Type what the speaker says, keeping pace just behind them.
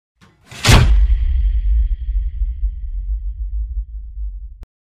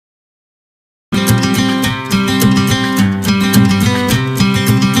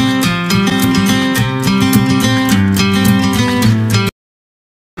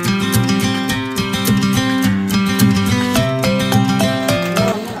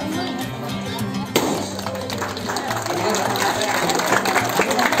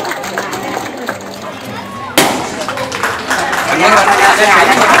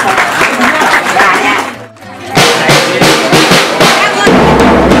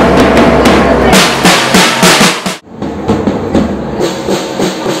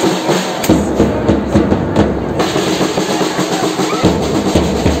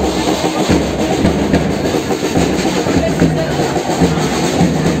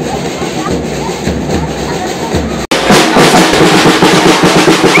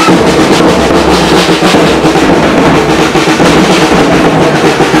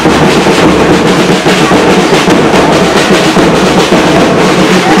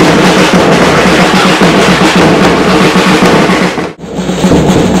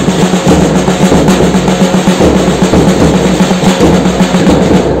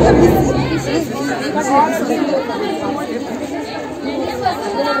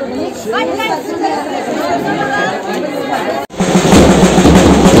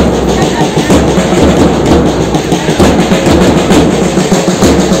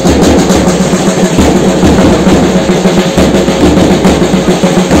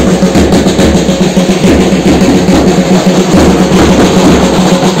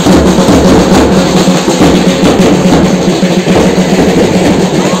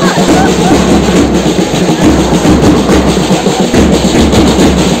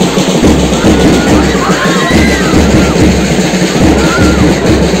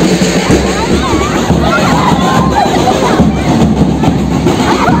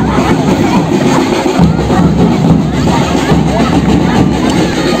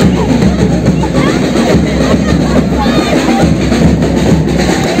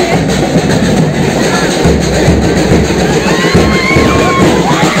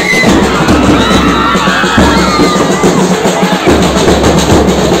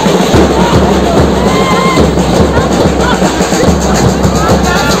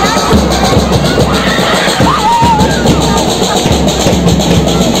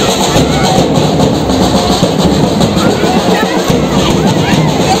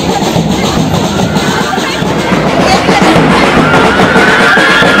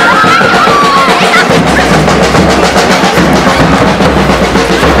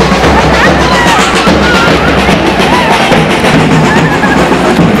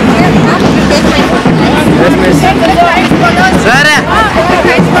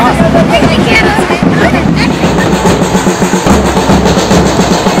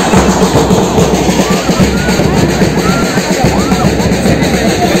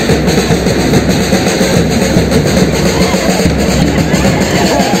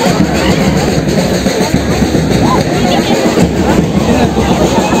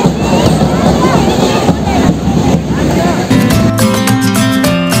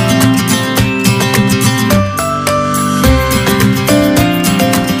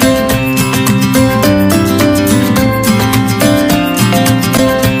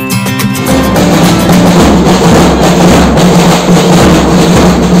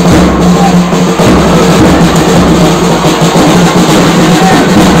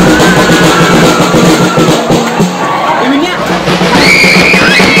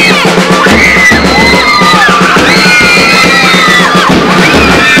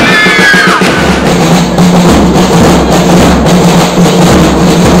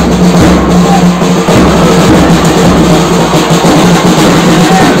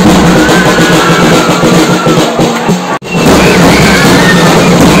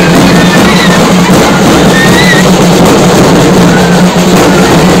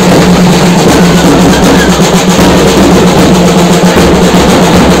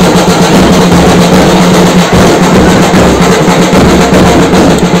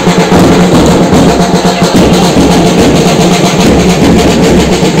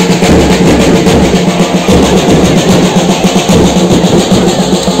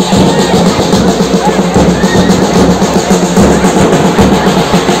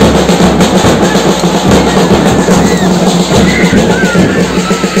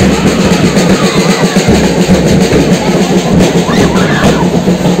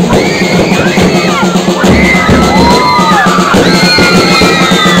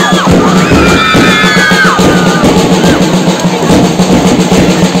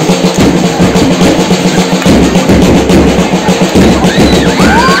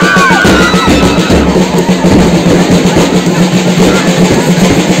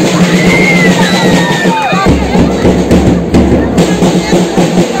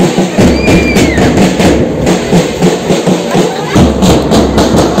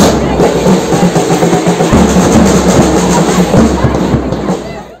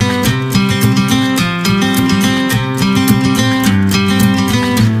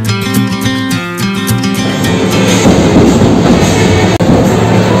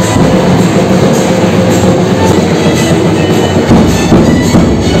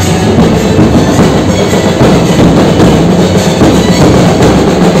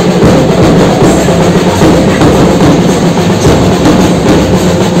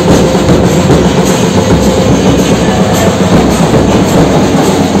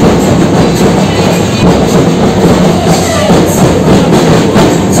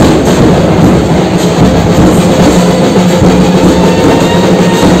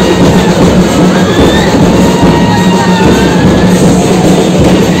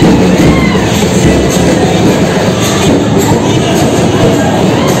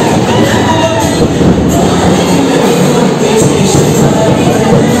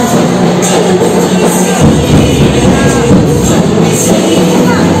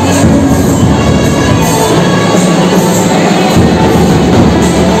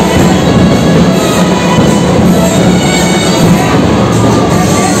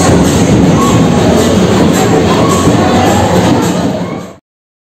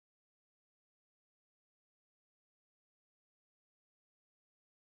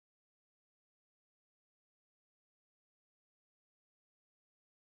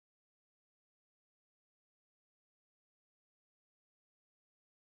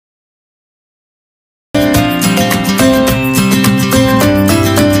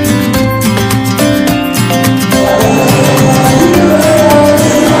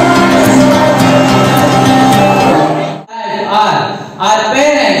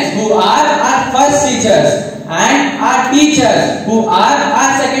teachers who are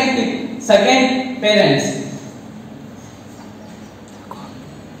our second parents.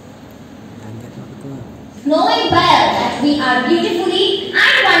 Knowing well that we are beautifully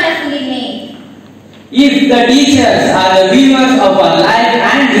and wonderfully made. If the teachers are the weavers of our life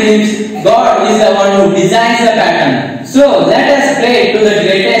and dreams, God is the one who designs the pattern. So let us pray to the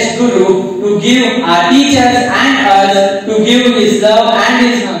greatest Guru to give our teachers and us to give His love and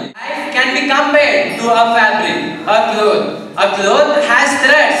His knowledge. Life can be compared to a fabric, a cloth. A cloth has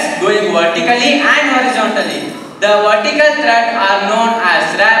threads going vertically and horizontally. The vertical threads are known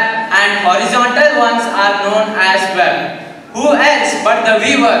as wrap and horizontal ones are known as web. Who else but the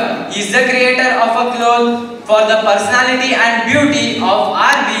weaver is the creator of a cloth? For the personality and beauty of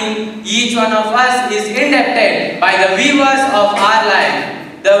our being, each one of us is indebted by the weavers of our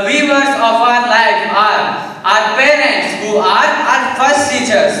life. The weavers of our life are our parents who are our first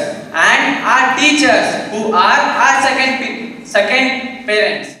teachers and our teachers who are our second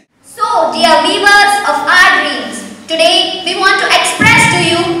parents. So, dear weavers of our dreams, today we want to express to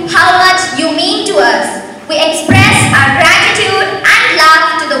you how much you mean to us. We express our gratitude and love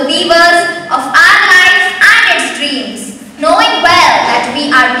to the weavers of our life and its dreams, knowing well that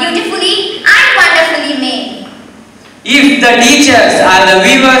we are beautifully and wonderfully made. If the teachers are the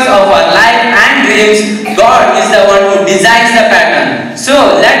weavers of our life and dreams, God is the one who designs the pattern.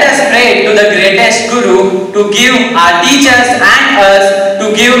 So let us pray to the greatest Guru to give our teachers and us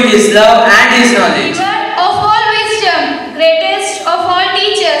to give His love and His knowledge. Giver of all wisdom, greatest of all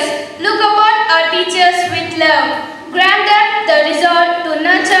teachers, look upon our teachers with love. Grant them the resolve to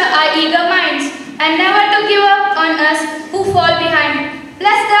nurture our eager minds and never to give up on us who fall behind.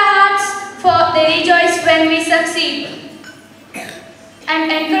 Bless their hearts, for they rejoice when we succeed and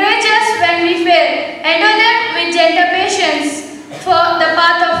encourage us when we fail. Endure them with gentle patience, for the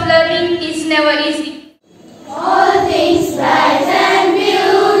path of learning is never easy. All things bright and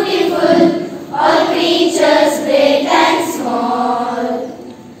beautiful, all creatures great and small,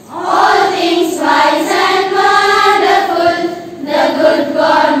 all things wise and wonderful, the good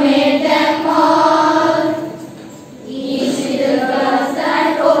God made them all. Each little bird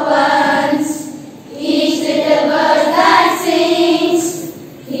that opens, each little bird that sings,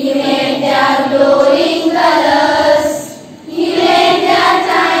 He made their glowing colors, He made their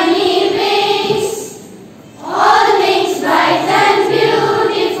tiny wings. All things bright and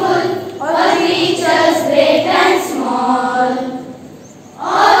beautiful, all creatures great and small,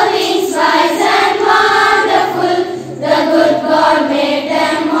 all things wise and wonderful, the good God made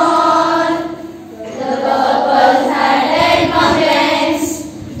them all. The purple headed mountains,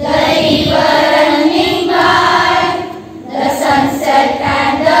 the river running by, the sunset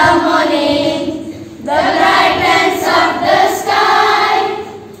and the morning, the brightness of the sky,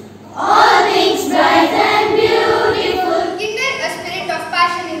 all things bright and beautiful. Ignite a spirit of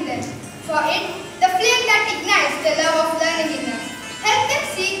passion in them. For it, the flame that ignites the love of learning in us. Help them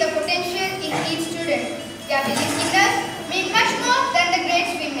see the potential in each student. Their belief in us mean much more than the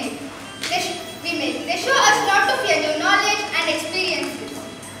grades we make. They show us not to fear new knowledge and experiences.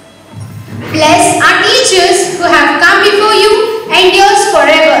 Bless our teachers who have come before you, endures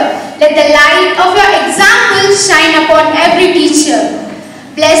forever. Let the light of your example shine upon every teacher.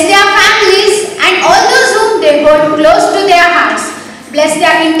 Bless their families and all those whom they hold close to their hearts. Bless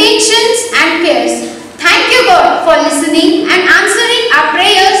their intentions and cares. Thank you, God, for listening and answering our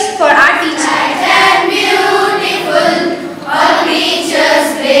prayers for our teachers. Bright and beautiful, all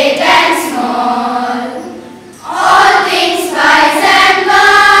creatures great and small, all things wise and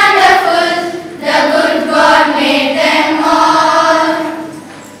wonderful, the good God made them all.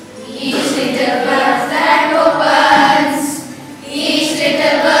 Each little bird that opens, each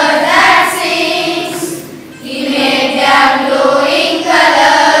little bird that sings, He made their glowing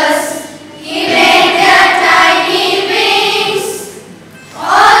colors, He made their tiny wings.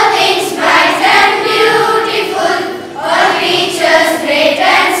 All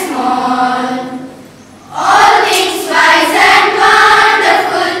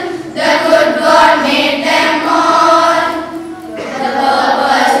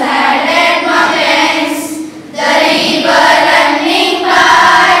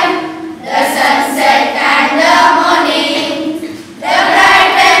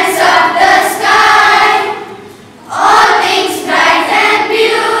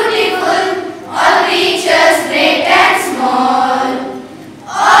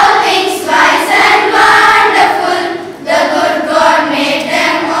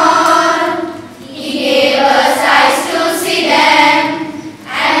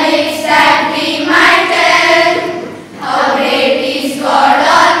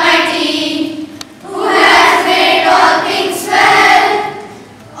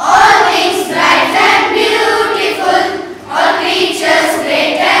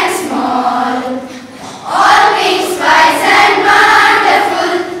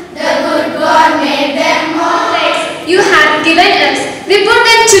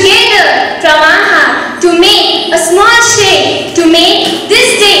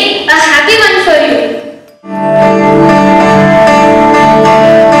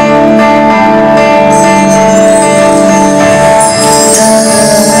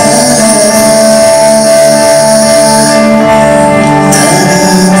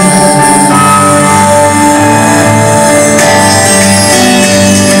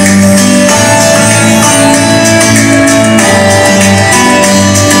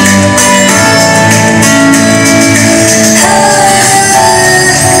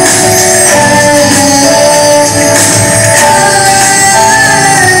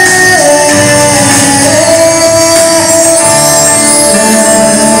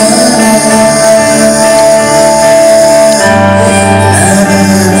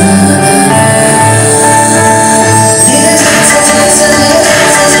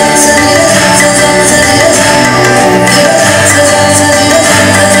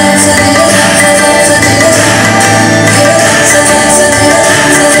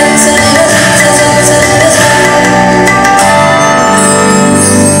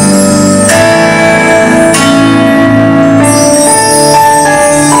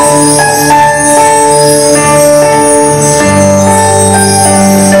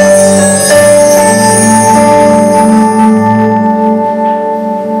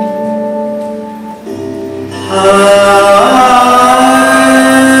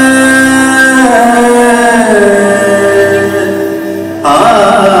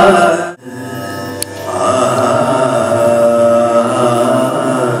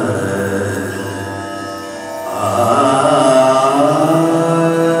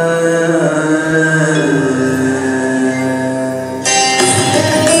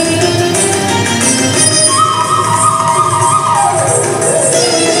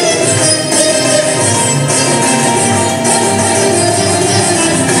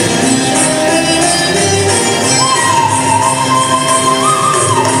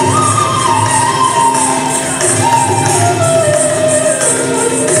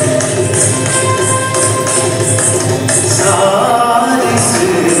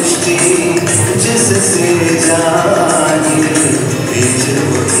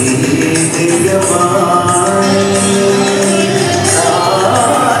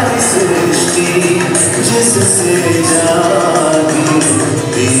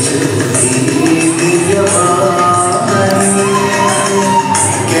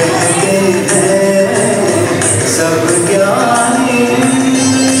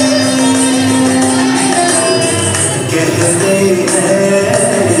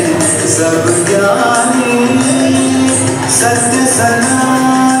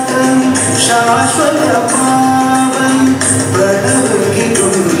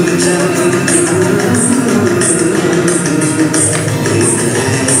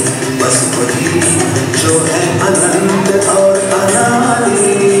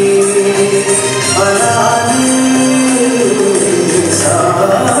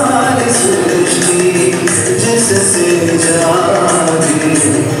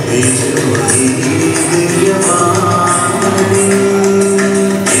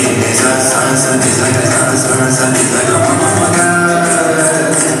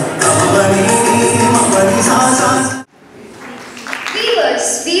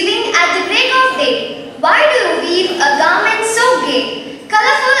Weavers, weaving at the break of day. Why do you weave a garment so gay?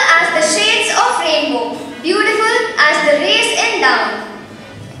 Colorful as the shades of rainbow, beautiful as the rays in down.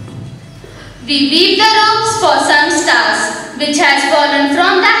 We weave the ropes for some stars, which has fallen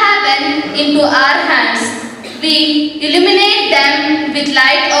from the heaven into our hands. We illuminate them with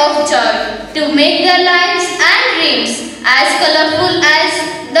light of joy to make their lives and dreams as colorful as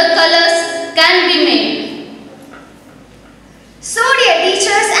the colors can be made. So dear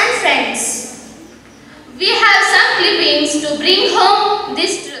teachers and friends, we have some clippings to bring home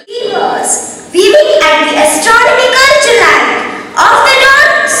this truth. weavers, weaving at the astronomical July of the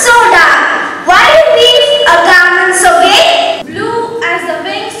dawn so dark. Why do you weave a garment so gay? Blue as the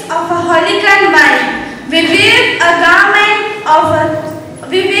wings of a hurricane vine. We weave a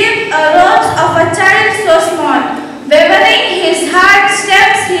rose of a child so small. Wavering his heart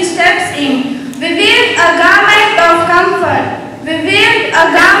steps, he steps in. We weave a garment of comfort. We weave a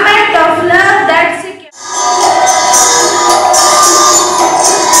garment of love that secures.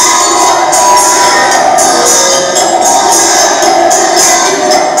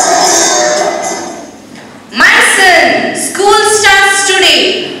 My son, school starts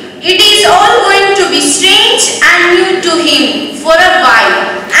today. It is all going to be strange and new to him for a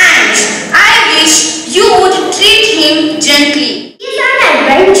while, and I wish you would treat him gently. He is an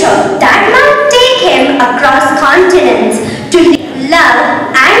adventure that might take him across continents to love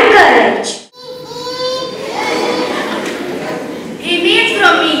and courage. He needs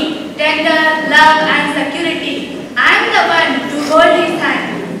from me tender love and security. I am the one to hold his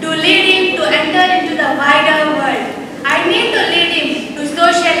hand, to lead him to enter into the wider world. I need to lead him to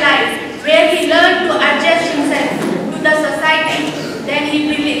social life, where he learned to adjust himself to the society. Then he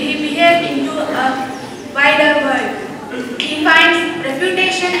behaves into a wider world. He finds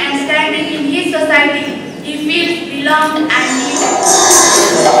reputation and standing in his society. He feels belonged and needed.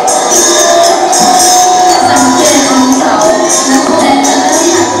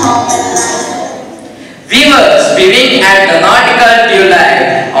 Weavers, weaving at the nautical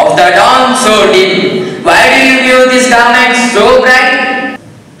twilight of the dawn so dim. Why do you weave these garments so bright?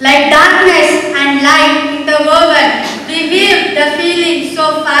 Like darkness and light interwoven, we weave the feeling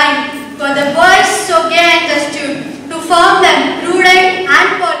so fine, for the voice so gay and astute, to form them prudent and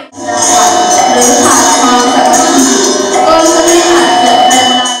polished.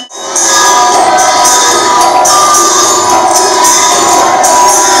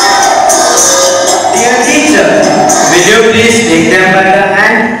 Dear teacher, will you please take them by the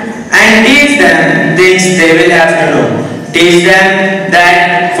hand and teach them things they will have to know. Teach them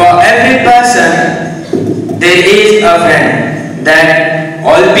that for every person there is a friend, that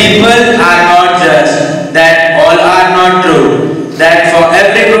all people are not just, that all are not true, that for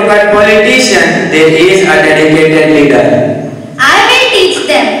every crooked politician there is a dedicated leader. I will teach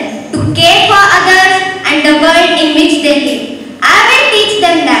them to care for others and the world in which they live. I will teach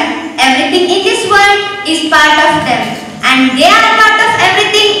them that everything in this world is part of them and they are part of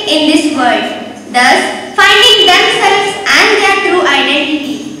everything in this world. Thus, finding themselves and their true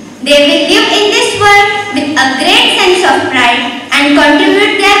identity, they will live in this world with a great sense of pride and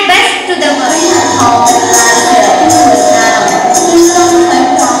contribute their best to the world.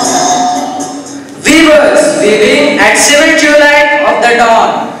 Weavers, weaving at 7 July of the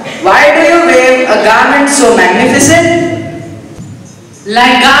dawn. Why do you weave a garment so magnificent?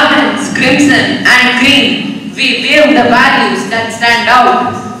 Like garments, crimson and green, we weave the values that stand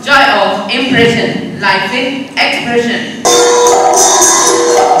out. Joy of impression, life in expression.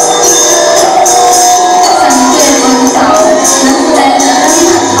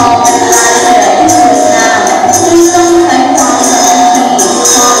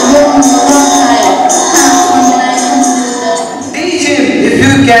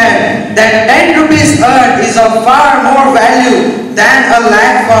 than a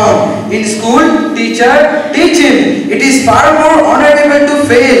lack found. In school, teacher, teach him. It is far more honorable to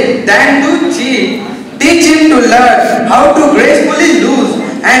fail than to cheat. Teach him to learn how to gracefully lose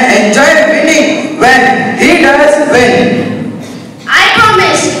and enjoy winning when he does win. I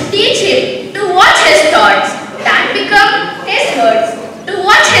promise to teach him to watch his thoughts that become his words, to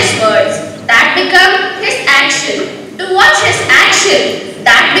watch his words that become his action, to watch his action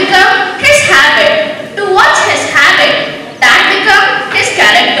that become his habit, to watch his habit that become his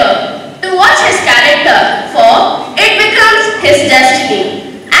character, to watch his character for it becomes his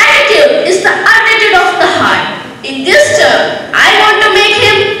destiny. Attitude is the attitude of the heart. In this term, I want to make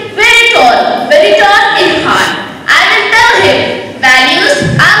him very tall in heart. I will tell him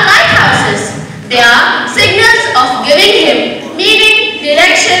values are lighthouses. They are signals of giving him meaning,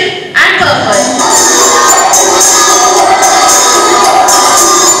 direction and purpose.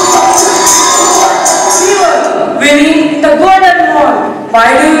 Winning the golden ball.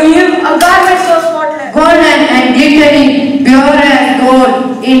 Why do you weave a garment so spotless? Golden and glittering, pure as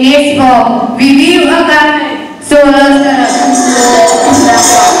gold. In its form, we weave a garment so lustrous.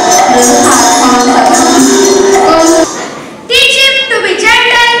 Teach him to be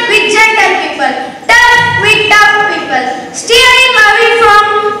gentle with gentle people, tough with tough people. Steer him away from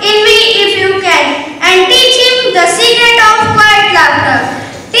envy if you can, and teach him the secret of quiet laughter.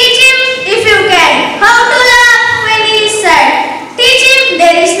 Teach him, if you can, how to laugh when he is sad. Teach him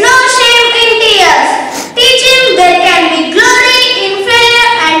there is no shame in tears. Teach him there can be glory in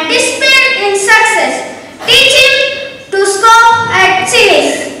failure and despair in success. Teach him to scoff at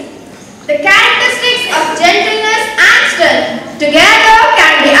cynics. The characteristics of gentleness and strength together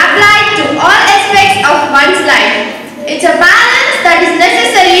can be applied to all aspects of one's life. It's a balance that is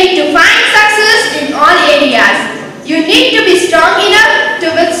necessary to find success in all areas. You need to be strong enough to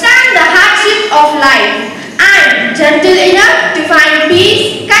withstand the hardship of life and gentle enough to find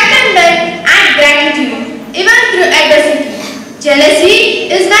peace, contentment and gratitude even through adversity. Jealousy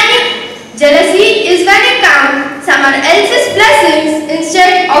is when you count someone else's blessings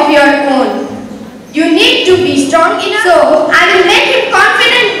instead of your own. You need to be strong enough. So I will make him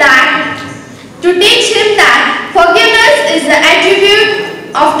confident that to teach him that forgiveness is the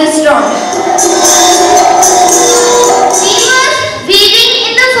attribute of the strong. Weavers weaving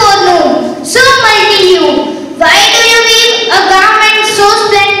in the forenoon, so mighty you. Why do you weave a garment so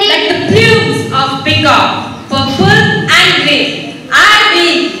splendid? Like the plumes of peacock, purple and grey. I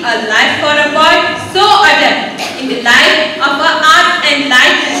weave a life for a boy so adept in the life of a art and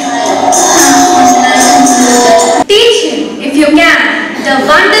life. Teach him, if you can, the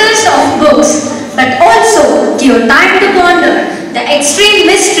wonders of books, but also give time to ponder the extreme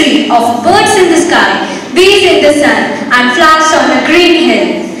mystery of birds in the sky, bees in the sun, and flowers on a green hill.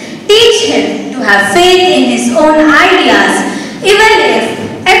 Teach him to have faith in his own ideas, even if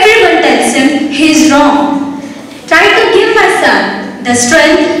everyone tells him he is wrong. Try to give my son the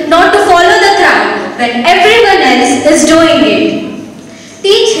strength not to follow the crowd when everyone else is doing it.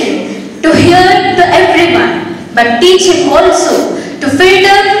 Teach him to hear to everyone, but teach him also to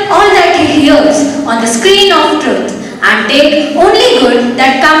filter all that he hears on the screen of truth and take only good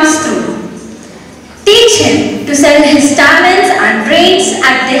that comes through. Teach him to sell his talents and brains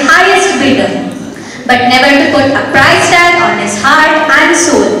at the highest bidder, but never to put a price tag on his heart and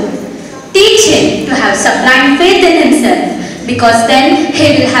soul. Teach him to have sublime faith in himself, because then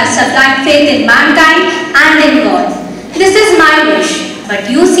he will have sublime faith in mankind and in God. This is my wish, but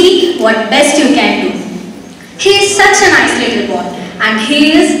you see what best you can do. He is such a nice little boy, and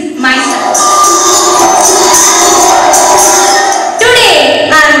he is my son. Today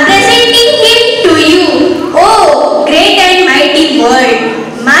I am presenting him to you, oh great and mighty world.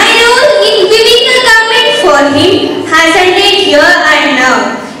 My role in weaving a garment for him has ended here and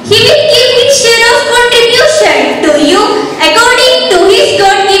now. He will give his share of contribution to you according to his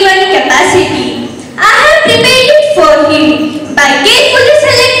God-given capacity. I have prepared it for him by carefully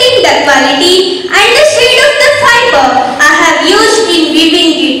selecting the quality and the shade of the fiber I have used in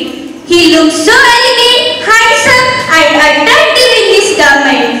weaving it. He looks so elegant, handsome and attractive in this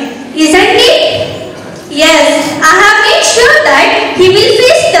garment, isn't it? Yes, I have made sure that he will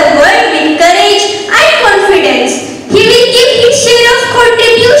face the world with courage and confidence. He will give his share of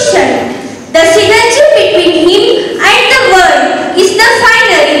contribution. The synergy between him and the world is the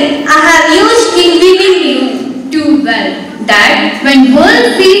finery I have used in weaving you. Too well, that when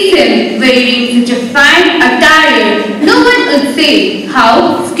world sees him wearing such a fine attire, no one would say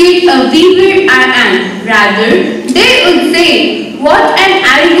how skilled a weaver I am. Rather, they would say what an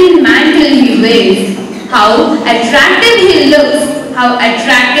elegant mantle he wears, how attractive he looks, how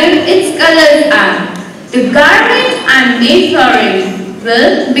attractive its colors are. The garment and made for him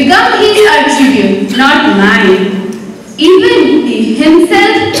will become his attribute, not mine. Even he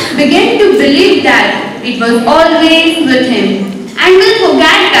himself began to believe that it was always with him and will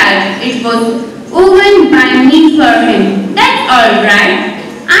forget that it was woven by me for him. That's all right.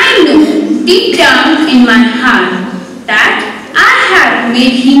 I know deep down in my heart that I have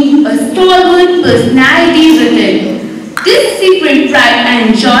made him a stalwart personality within. This secret pride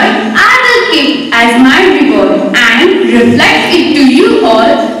and joy I will keep as my reward and reflect it to you all